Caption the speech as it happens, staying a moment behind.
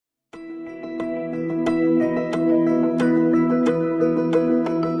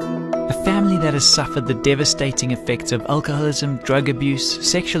that has suffered the devastating effects of alcoholism, drug abuse,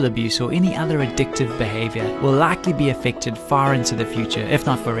 sexual abuse, or any other addictive behavior will likely be affected far into the future, if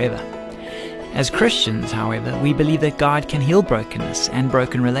not forever. As Christians, however, we believe that God can heal brokenness and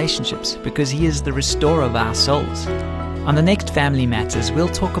broken relationships because He is the restorer of our souls. On the next Family Matters, we'll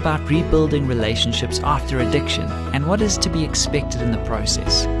talk about rebuilding relationships after addiction and what is to be expected in the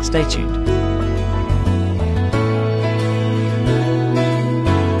process. Stay tuned.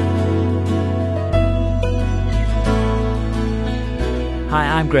 Hi,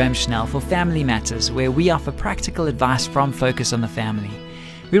 I'm Graham Schnell for Family Matters, where we offer practical advice from Focus on the Family.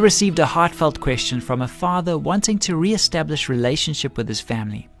 We received a heartfelt question from a father wanting to re-establish relationship with his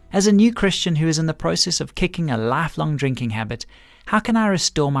family. As a new Christian who is in the process of kicking a lifelong drinking habit, how can I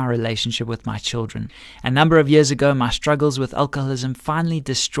restore my relationship with my children? A number of years ago, my struggles with alcoholism finally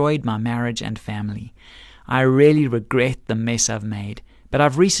destroyed my marriage and family. I really regret the mess I've made, but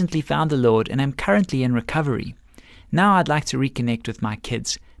I've recently found the Lord and am currently in recovery. Now I'd like to reconnect with my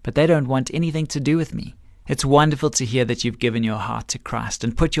kids, but they don't want anything to do with me. It's wonderful to hear that you've given your heart to Christ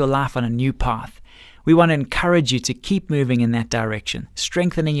and put your life on a new path. We want to encourage you to keep moving in that direction,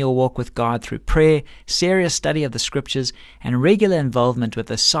 strengthening your walk with God through prayer, serious study of the Scriptures, and regular involvement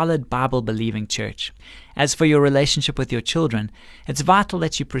with a solid Bible-believing church. As for your relationship with your children, it's vital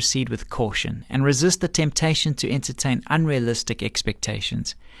that you proceed with caution and resist the temptation to entertain unrealistic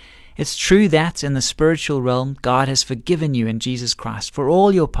expectations. It's true that in the spiritual realm, God has forgiven you in Jesus Christ for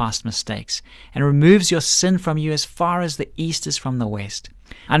all your past mistakes and removes your sin from you as far as the east is from the west.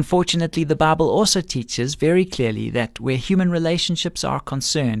 Unfortunately, the Bible also teaches very clearly that where human relationships are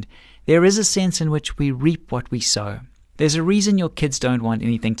concerned, there is a sense in which we reap what we sow. There's a reason your kids don't want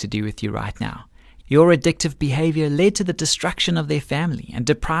anything to do with you right now. Your addictive behavior led to the destruction of their family and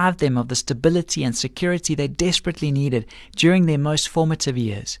deprived them of the stability and security they desperately needed during their most formative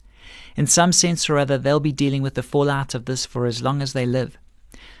years. In some sense or other, they'll be dealing with the fallout of this for as long as they live.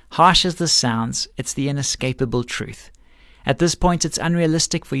 Harsh as this sounds, it's the inescapable truth. At this point, it's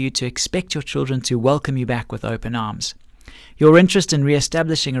unrealistic for you to expect your children to welcome you back with open arms. Your interest in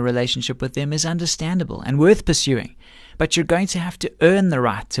re-establishing a relationship with them is understandable and worth pursuing, but you're going to have to earn the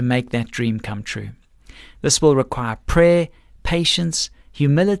right to make that dream come true. This will require prayer, patience,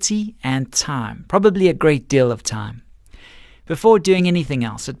 humility, and time, probably a great deal of time. Before doing anything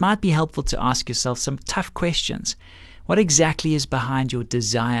else, it might be helpful to ask yourself some tough questions. What exactly is behind your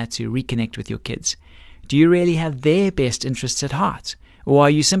desire to reconnect with your kids? Do you really have their best interests at heart? Or are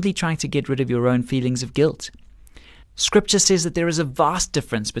you simply trying to get rid of your own feelings of guilt? Scripture says that there is a vast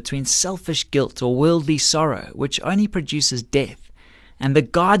difference between selfish guilt or worldly sorrow, which only produces death, and the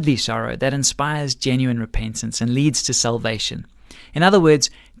godly sorrow that inspires genuine repentance and leads to salvation. In other words,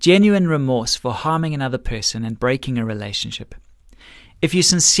 genuine remorse for harming another person and breaking a relationship. If you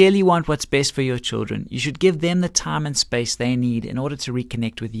sincerely want what's best for your children, you should give them the time and space they need in order to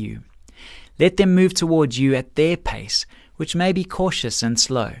reconnect with you. Let them move towards you at their pace, which may be cautious and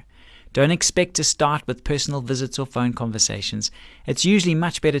slow. Don't expect to start with personal visits or phone conversations. It's usually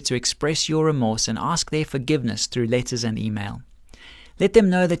much better to express your remorse and ask their forgiveness through letters and email. Let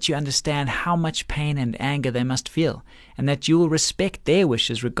them know that you understand how much pain and anger they must feel, and that you will respect their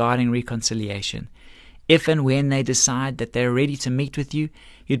wishes regarding reconciliation. If and when they decide that they are ready to meet with you,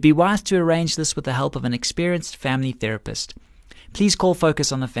 you'd be wise to arrange this with the help of an experienced family therapist. Please call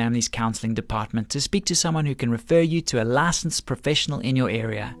Focus on the Family's counseling department to speak to someone who can refer you to a licensed professional in your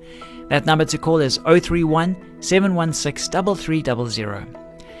area. That number to call is 031 716 3300.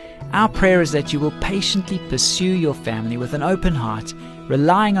 Our prayer is that you will patiently pursue your family with an open heart,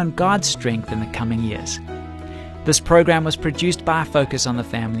 relying on God's strength in the coming years. This program was produced by Focus on the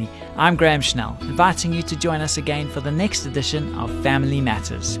Family. I'm Graham Schnell, inviting you to join us again for the next edition of Family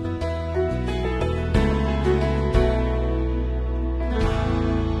Matters.